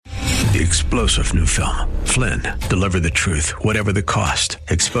The explosive new film, Flynn, deliver the truth, whatever the cost,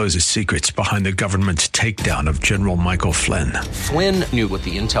 exposes secrets behind the government's takedown of General Michael Flynn. Flynn knew what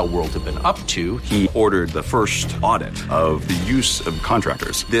the intel world had been up to. He ordered the first audit of the use of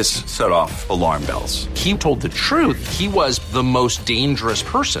contractors. This set off alarm bells. He told the truth. He was the most dangerous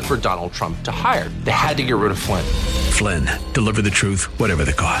person for Donald Trump to hire. They had to get rid of Flynn. Flynn, deliver the truth, whatever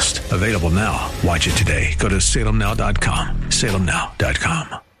the cost. Available now. Watch it today. Go to salemnow.com.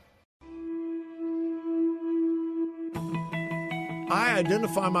 salemnow.com. I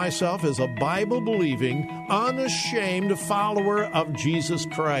identify myself as a Bible-believing, unashamed follower of Jesus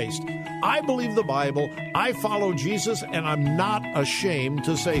Christ. I believe the Bible, I follow Jesus, and I'm not ashamed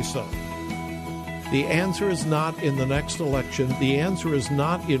to say so. The answer is not in the next election. The answer is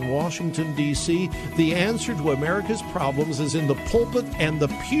not in Washington, D.C. The answer to America's problems is in the pulpit and the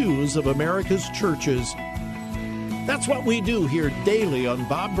pews of America's churches. That's what we do here daily on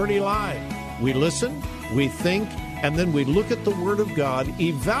Bob Burney Live. We listen, we think, and then we look at the Word of God,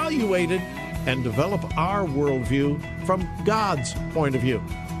 evaluate it, and develop our worldview from God's point of view.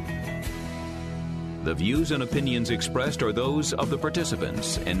 The views and opinions expressed are those of the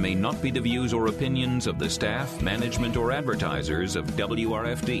participants and may not be the views or opinions of the staff, management, or advertisers of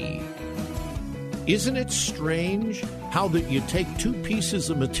WRFD. Isn't it strange how that you take two pieces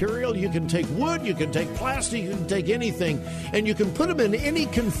of material, you can take wood, you can take plastic, you can take anything, and you can put them in any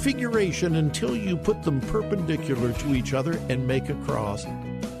configuration until you put them perpendicular to each other and make a cross.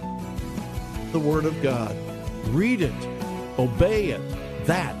 The Word of God. Read it. Obey it.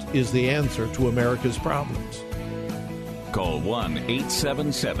 That is the answer to America's problems. Call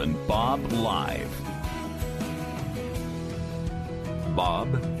 1-877-BOB-LIVE.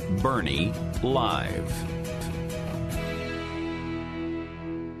 Bob Burney Live.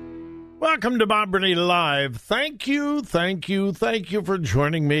 Welcome to Bob Burney Live. Thank you for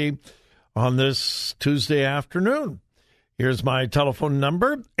joining me on this Tuesday afternoon. Here's my telephone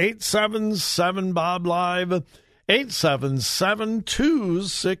number, 877-BOB-LIVE,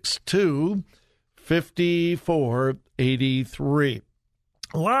 877-262-5483.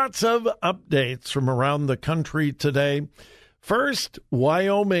 Lots of updates from around the country today. First,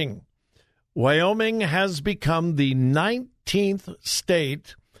 Wyoming. Wyoming has become the 19th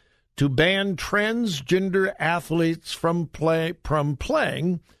state to ban transgender athletes from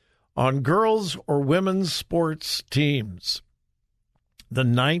playing on girls' or women's sports teams. The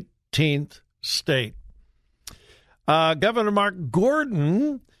 19th state. Governor Mark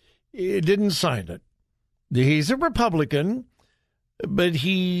Gordon didn't sign it. He's a Republican, but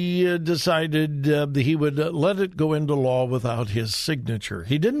he decided that he would let it go into law without his signature.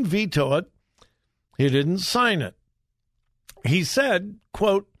 He didn't veto it. He didn't sign it. He said,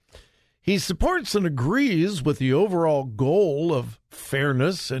 quote, he supports and agrees with the overall goal of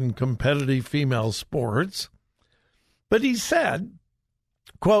fairness in competitive female sports. But he said,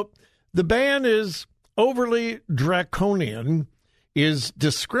 quote, the ban is overly draconian, is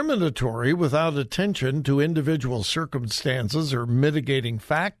discriminatory without attention to individual circumstances or mitigating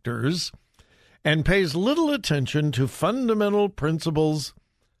factors, and pays little attention to fundamental principles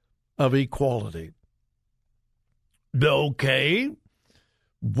of equality. Okay,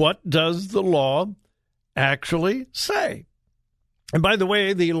 what does the law actually say? And by the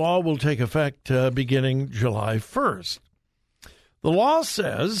way, the law will take effect beginning July 1st. The law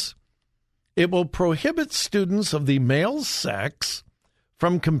says it will prohibit students of the male sex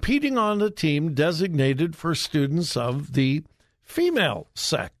from competing on a team designated for students of the female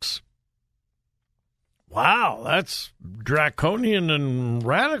sex. Wow, that's draconian and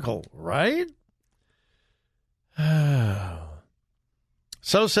radical, right?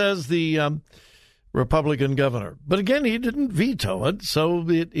 So says the Republican governor. But again, he didn't veto it, so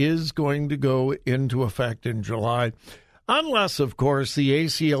it is going to go into effect in July. Unless, of course, the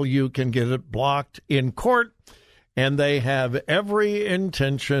ACLU can get it blocked in court, and they have every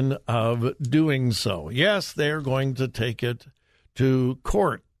intention of doing so. Yes, they're going to take it to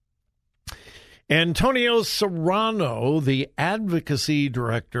court. Antonio Serrano, the advocacy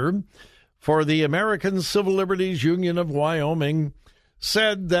director for the American Civil Liberties Union of Wyoming,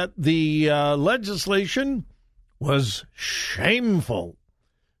 said that the legislation was shameful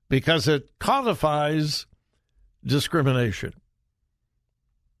because it codifies discrimination.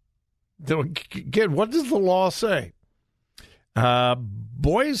 Again, what does the law say?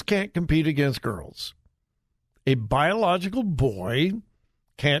 Boys can't compete against girls. A biological boy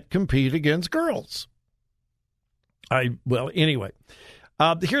can't compete against girls. Anyway,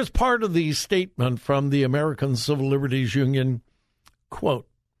 here's part of the statement from the American Civil Liberties Union. Quote,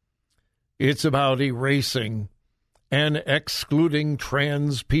 it's about erasing and excluding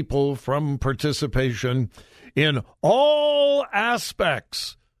trans people from participation in all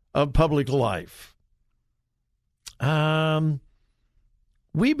aspects of public life.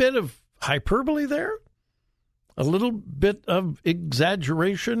 Wee bit of hyperbole there, a little bit of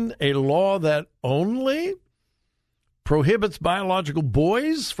exaggeration, a law that only prohibits biological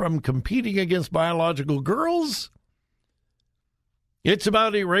boys from competing against biological girls. It's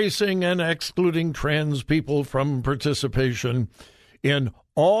about erasing and excluding trans people from participation in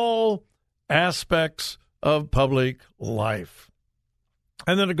all aspects of public life.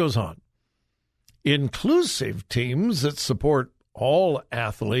 And then it goes on. Inclusive teams that support all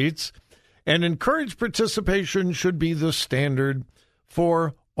athletes and encourage participation should be the standard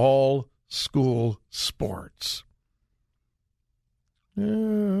for all school sports.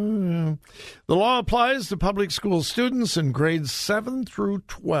 The law applies to public school students in grades 7 through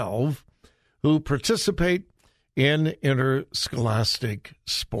 12 who participate in interscholastic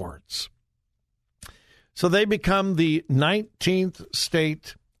sports. So they become the 19th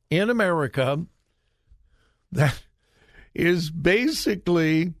state in America that is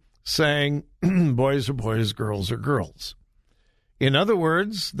basically saying boys are boys, girls are girls. In other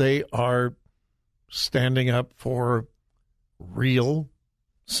words, they are standing up for real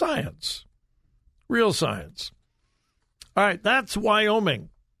science. Real science. All right, that's Wyoming.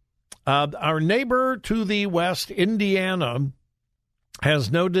 Our neighbor to the west, Indiana,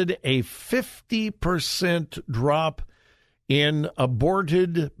 has noted a 50% drop in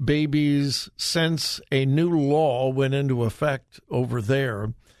aborted babies since a new law went into effect over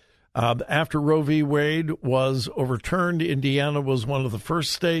there. After Roe v. Wade was overturned, Indiana was one of the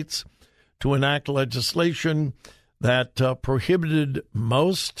first states to enact legislation that prohibited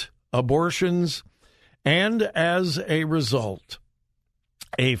most abortions, and as a result,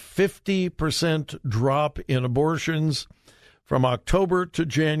 a 50% drop in abortions from October to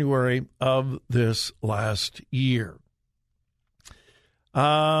January of this last year.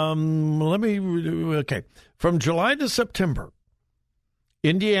 From July to September,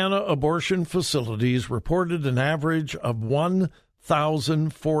 Indiana abortion facilities reported an average of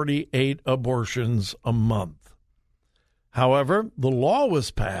 1,048 abortions a month. However, the law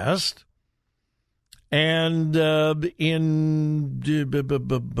was passed, and in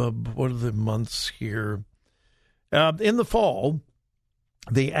what are the months here? In the fall,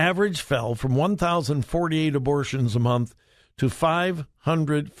 the average fell from 1,048 abortions a month to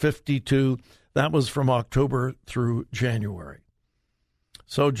 552. That was from October through January.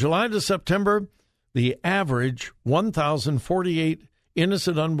 So July to September, the average 1,048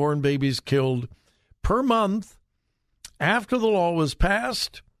 innocent unborn babies killed per month. After the law was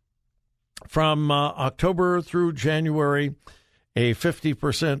passed, from October through January, a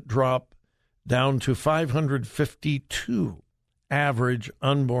 50% drop down to 552 average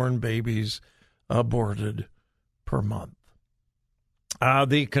unborn babies aborted per month.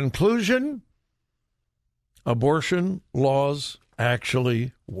 The conclusion, abortion laws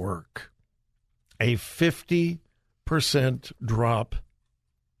actually work. A 50% drop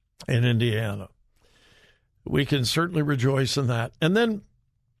in Indiana. We can certainly rejoice in that. And then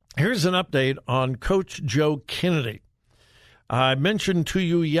here's an update on Coach Joe Kennedy. I mentioned to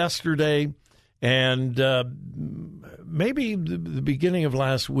you yesterday and maybe the beginning of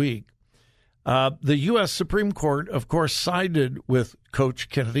last week, the U.S. Supreme Court, of course, sided with Coach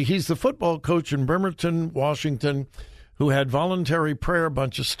Kennedy. He's the football coach in Bremerton, Washington, who had voluntary prayer. A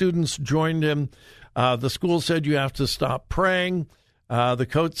bunch of students joined him. The school said, you have to stop praying. The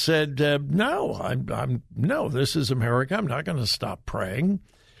coach said, no, this is America. I'm not going to stop praying.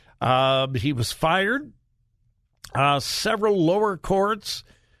 He was fired. Several lower courts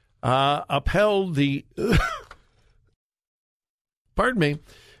upheld the,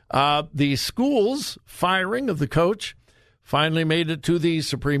 the school's firing of the coach. Finally made it to the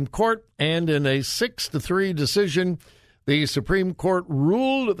Supreme Court, and in a 6-3 decision, the Supreme Court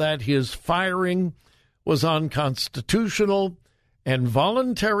ruled that his firing was unconstitutional, and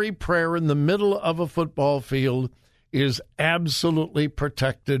voluntary prayer in the middle of a football field is absolutely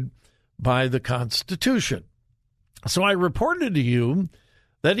protected by the Constitution. So I reported to you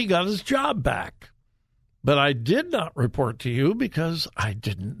that he got his job back, but I did not report to you because I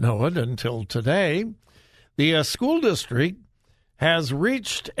didn't know it until today. The school district has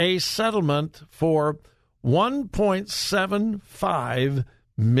reached a settlement for $1.75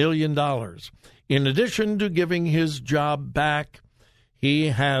 million. In addition to giving his job back, he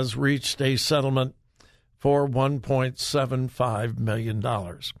has reached a settlement for $1.75 million.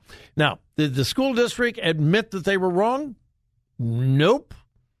 Now, did the school district admit that they were wrong? Nope.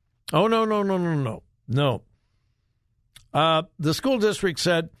 Oh, no. The school district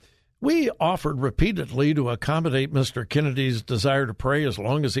said, we offered repeatedly to accommodate Mr. Kennedy's desire to pray as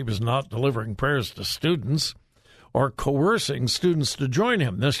long as he was not delivering prayers to students or coercing students to join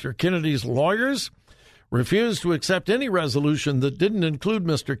him. Mr. Kennedy's lawyers refused to accept any resolution that didn't include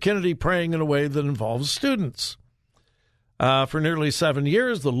Mr. Kennedy praying in a way that involves students. For nearly 7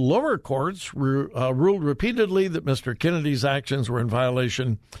 years, the lower courts ruled repeatedly that Mr. Kennedy's actions were in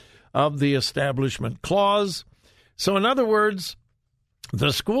violation of the Establishment Clause. So, in other words,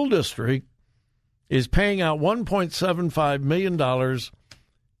 the school district is paying out $1.75 million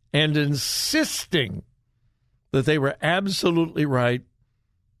and insisting that they were absolutely right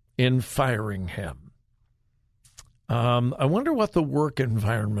in firing him. I wonder what the work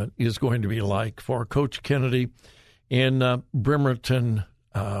environment is going to be like for Coach Kennedy in Bremerton,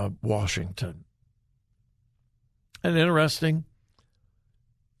 Washington. And interesting,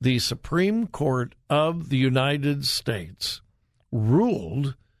 the Supreme Court of the United States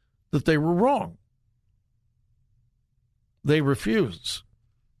ruled that they were wrong. They refuse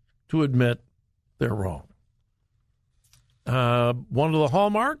to admit they're wrong. One of the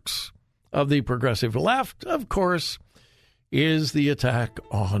hallmarks of the progressive left, of course, is the attack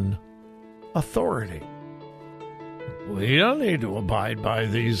on authority. We don't need to abide by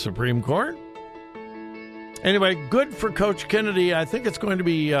the Supreme Court. Anyway, good for Coach Kennedy. I think it's going to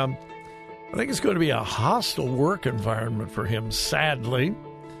be a hostile work environment for him, sadly.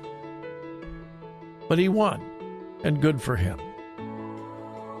 But he won, and good for him.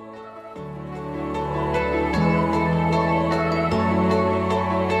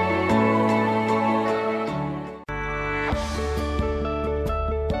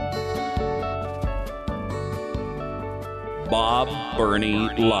 Bob Burney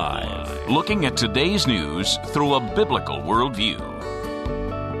Live. Looking at today's news through a biblical worldview.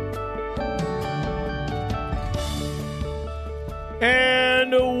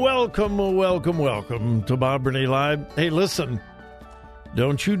 And welcome to Bob Burney Live. Hey, listen,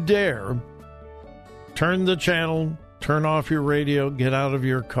 don't you dare turn the channel, turn off your radio, get out of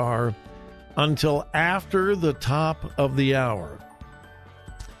your car until after the top of the hour.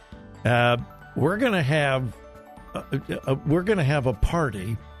 We're going to have a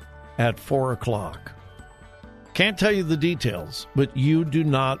party at 4 o'clock. Can't tell you the details, but you do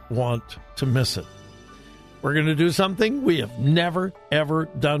not want to miss it. We're going to do something we have never, ever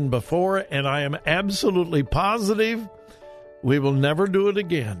done before, and I am absolutely positive we will never do it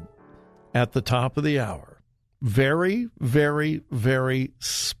again at the top of the hour. Very, very, very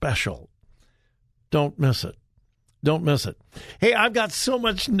special. Don't miss it. Don't miss it. Hey, I've got so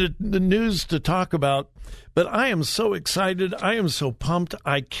much news to talk about, but I am so excited. I am so pumped.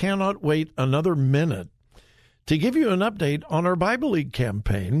 I cannot wait another minute to give you an update on our Bible League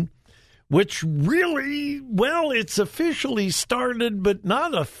campaign, which really, well, it's officially started, but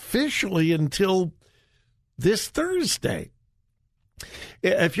not officially until this Thursday.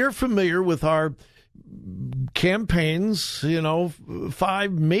 If you're familiar with our campaigns,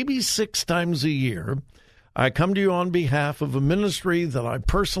 5, maybe 6 times a year, I come to you on behalf of a ministry that I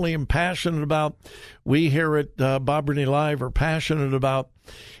personally am passionate about. We here at Bob Burney Live are passionate about.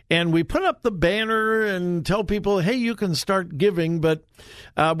 And we put up the banner and tell people, hey, you can start giving, but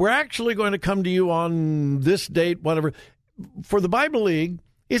we're actually going to come to you on this date, whatever. For the Bible League,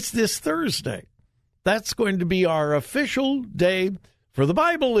 it's this Thursday. That's going to be our official day for the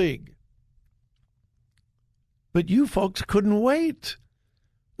Bible League. But you folks couldn't wait.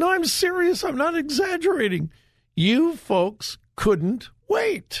 No, I'm serious. I'm not exaggerating. You folks couldn't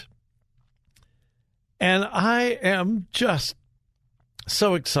wait. And I am just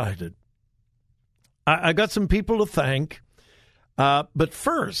so excited. I got some people to thank. But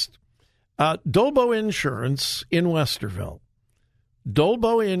first, Dolbo Insurance in Westerville.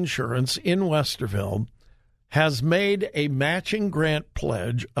 Dolbo Insurance in Westerville has made a matching grant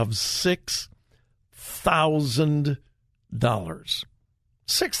pledge of $6,000.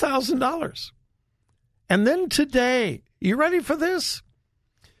 $6,000. And then today, you ready for this?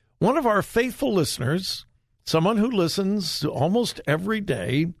 One of our faithful listeners, someone who listens almost every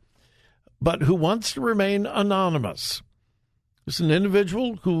day, but who wants to remain anonymous. It's an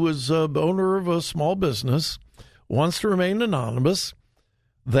individual who is the owner of a small business, wants to remain anonymous.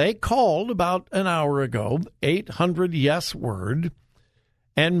 They called about an hour ago, 800-YES-WORD,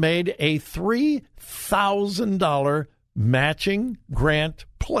 and made a $3,000 matching grant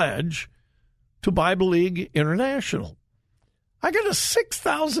pledge to Bible League International. I got a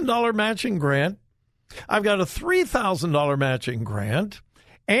 $6,000 matching grant. I've got a $3,000 matching grant.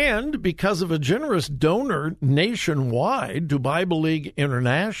 And because of a generous donor nationwide to Bible League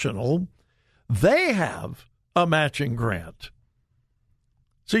International, they have a matching grant.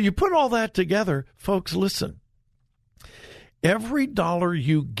 So you put all that together, folks, listen. Every dollar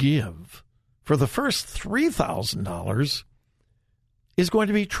you give for the first $3,000 is going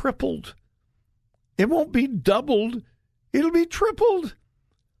to be tripled. It won't be doubled. It'll be tripled.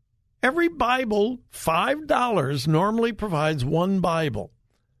 Every Bible, $5 normally provides one Bible.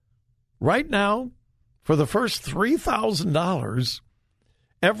 Right now, for the first $3,000,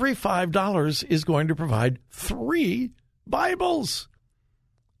 every $5 is going to provide 3 Bibles.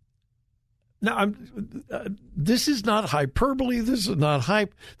 Now, this is not hyperbole. This is not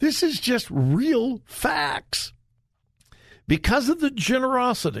hype. This is just real facts. Because of the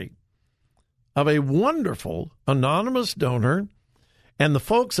generosity of a wonderful anonymous donor and the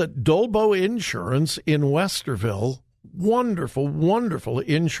folks at Dolbo Insurance in Westerville, wonderful, wonderful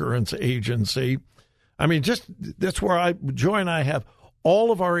insurance agency. I mean, that's where Joy and I have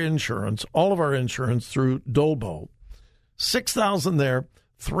all of our insurance through Dolbo. $6,000 there,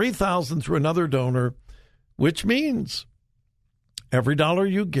 $3,000 through another donor, which means every dollar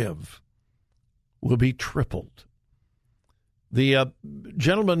you give will be tripled. The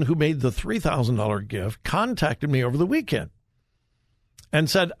gentleman who made the $3,000 gift contacted me over the weekend and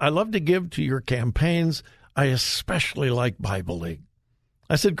said, I love to give to your campaigns. I especially like Bible League.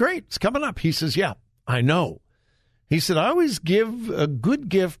 I said, great, it's coming up. He says, yeah, I know. He said, I always give a good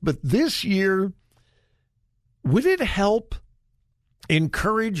gift, but this year, would it help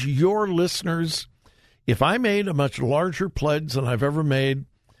encourage your listeners if I made a much larger pledge than I've ever made?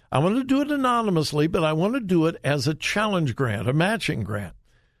 I want to do it anonymously, but I want to do it as a challenge grant, a matching grant.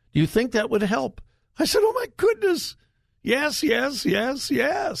 Do you think that would help? I said, oh, my goodness. Yes, yes, yes,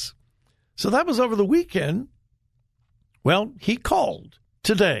 yes. So that was over the weekend. Well, he called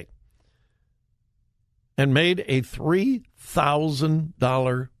today and made a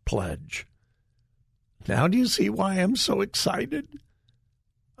 $3,000 pledge. Now do you see why I'm so excited?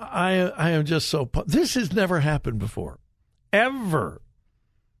 I am just so this has never happened before. Ever.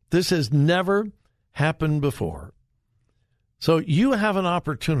 This has never happened before. So you have an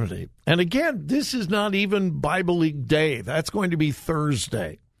opportunity. And again, this is not even Bible League Day. That's going to be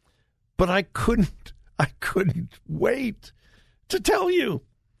Thursday. But I couldn't wait to tell you.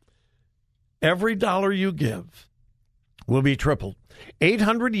 Every dollar you give will be tripled.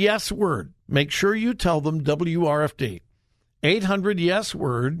 800-YES-WORD. Make sure you tell them WRFD.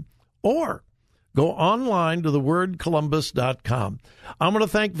 800-YES-WORD, or go online to thewordcolumbus.com. I'm going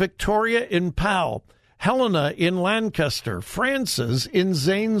to thank Victoria in Powell, Helena in Lancaster, Francis in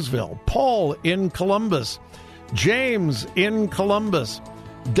Zanesville, Paul in Columbus, James in Columbus,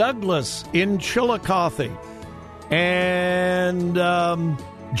 Douglas in Chillicothe, and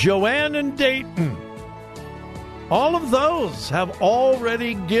Joanne in Dayton. All of those have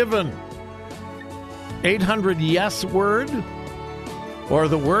already given. 800-YES-WORD or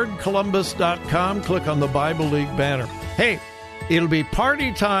thewordcolumbus.com. Click on the Bible League banner. Hey, it'll be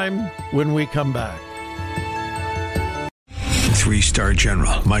party time when we come back. 3-star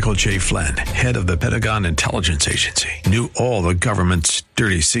General Michael J. Flynn, head of the Pentagon Intelligence Agency, knew all the government's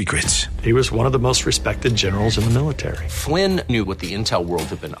dirty secrets. He was one of the most respected generals in the military. Flynn knew what the intel world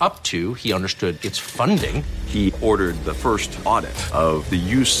had been up to. He understood its funding. He ordered the first audit of the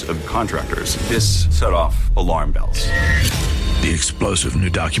use of contractors. This set off alarm bells. The explosive new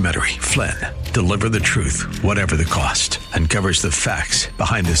documentary, Flynn, Deliver the Truth, Whatever the Cost, uncovers the facts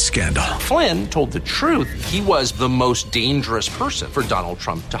behind this scandal. Flynn told the truth. He was the most dangerous person for Donald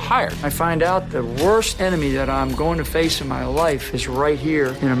Trump to hire. I find out the worst enemy that I'm going to face in my life is right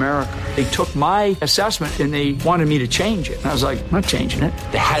here in America. They took my assessment and they wanted me to change it. And I was like, I'm not changing it.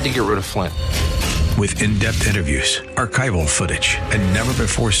 They had to get rid of Flynn. With in-depth interviews, archival footage, and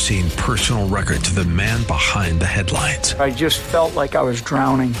never-before-seen personal records of the man behind the headlines. I just felt like I was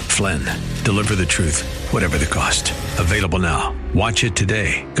drowning. Flynn, Deliver the Truth, Whatever the Cost. Available now. Watch it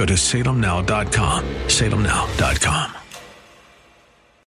today. Go to salemnow.com. salemnow.com.